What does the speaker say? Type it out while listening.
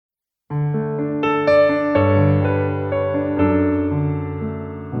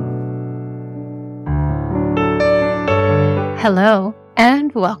Hello,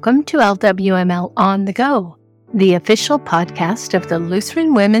 and welcome to LWML On the Go, the official podcast of the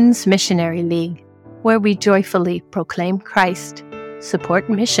Lutheran Women's Missionary League, where we joyfully proclaim Christ, support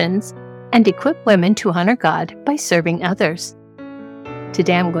missions, and equip women to honor God by serving others.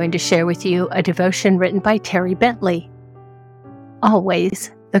 Today I'm going to share with you a devotion written by Terry Bentley.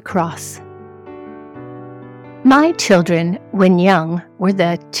 Always the Cross. My children, when young, were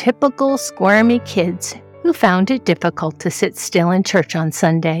the typical squirmy kids who found it difficult to sit still in church on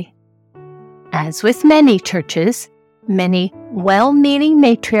Sunday. As with many churches, many well-meaning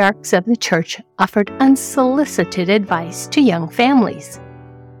matriarchs of the church offered unsolicited advice to young families.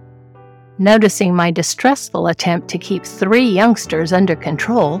 Noticing my distressful attempt to keep 3 youngsters under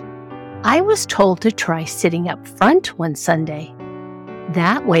control, I was told to try sitting up front one Sunday.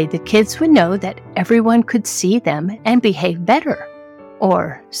 That way the kids would know that everyone could see them and behave better,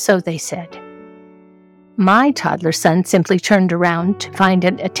 or so they said. My toddler son simply turned around to find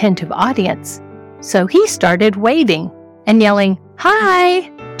an attentive audience, so he started waving and yelling, "Hi!"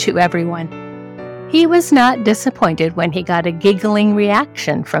 to everyone. He was not disappointed when he got a giggling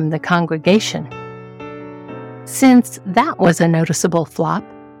reaction from the congregation. Since that was a noticeable flop,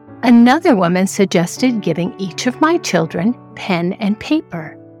 another woman suggested giving each of my children pen and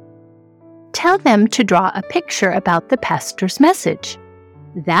paper. Tell them to draw a picture about the pastor's message.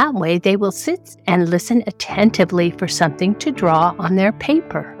 That way they will sit and listen attentively for something to draw on their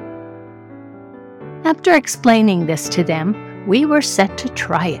paper. After explaining this to them, we were set to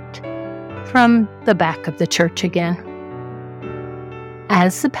try it. From the back of the church again.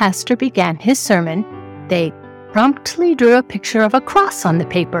 As the pastor began his sermon, they promptly drew a picture of a cross on the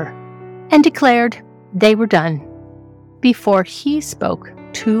paper and declared they were done before he spoke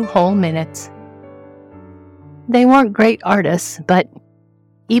 2 whole minutes. They weren't great artists, but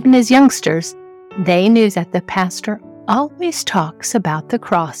even as youngsters, they knew that the pastor always talks about the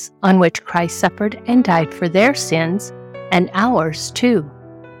cross on which Christ suffered and died for their sins and ours too.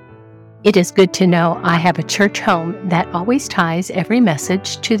 It is good to know I have a church home that always ties every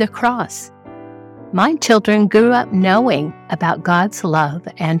message to the cross. My children grew up knowing about God's love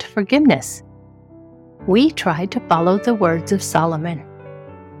and forgiveness. We tried to follow the words of Solomon.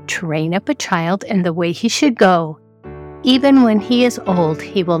 Train up a child in the way he should go. Even when he is old,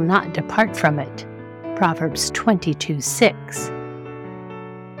 he will not depart from it. Proverbs 22:6.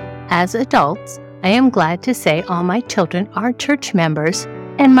 As adults, I am glad to say all my children are church members,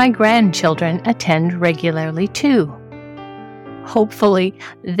 and my grandchildren attend regularly too. Hopefully,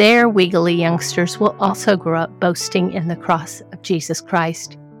 their wiggly youngsters will also grow up boasting in the cross of Jesus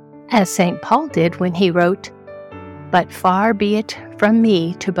Christ, as St. Paul did when he wrote, "But far be it from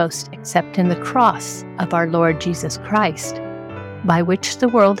me to boast except in the cross of our Lord Jesus Christ, by which the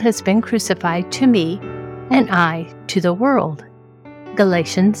world has been crucified to me, and I to the world."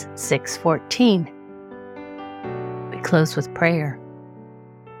 Galatians 6:14. We close with prayer.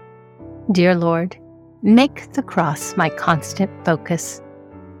 Dear Lord, make the cross my constant focus.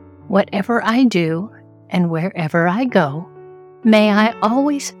 Whatever I do and wherever I go, may I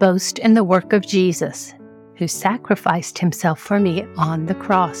always boast in the work of Jesus, who sacrificed himself for me on the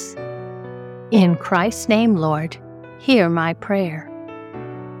cross. In Christ's name, Lord, hear my prayer.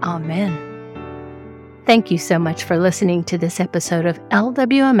 Amen. Thank you so much for listening to this episode of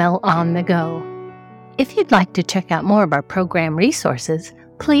LWML On the Go. If you'd like to check out more of our program resources,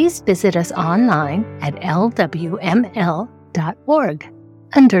 please visit us online at lwml.org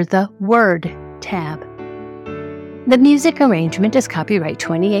under the Word tab. The music arrangement is copyright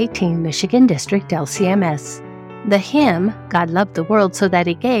 2018 Michigan District LCMS. The hymn, "God Loved the World So That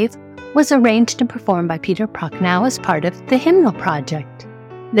He Gave," was arranged and performed by Peter Prochnow as part of the Hymnal Project.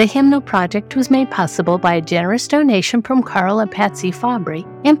 The Hymnal Project was made possible by a generous donation from Carl and Patsy Fabry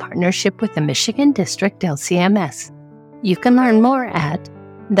in partnership with the Michigan District LCMS. You can learn more at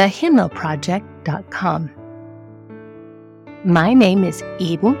thehymnalproject.com. My name is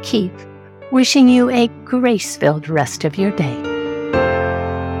Eden Keefe, wishing you a grace-filled rest of your day.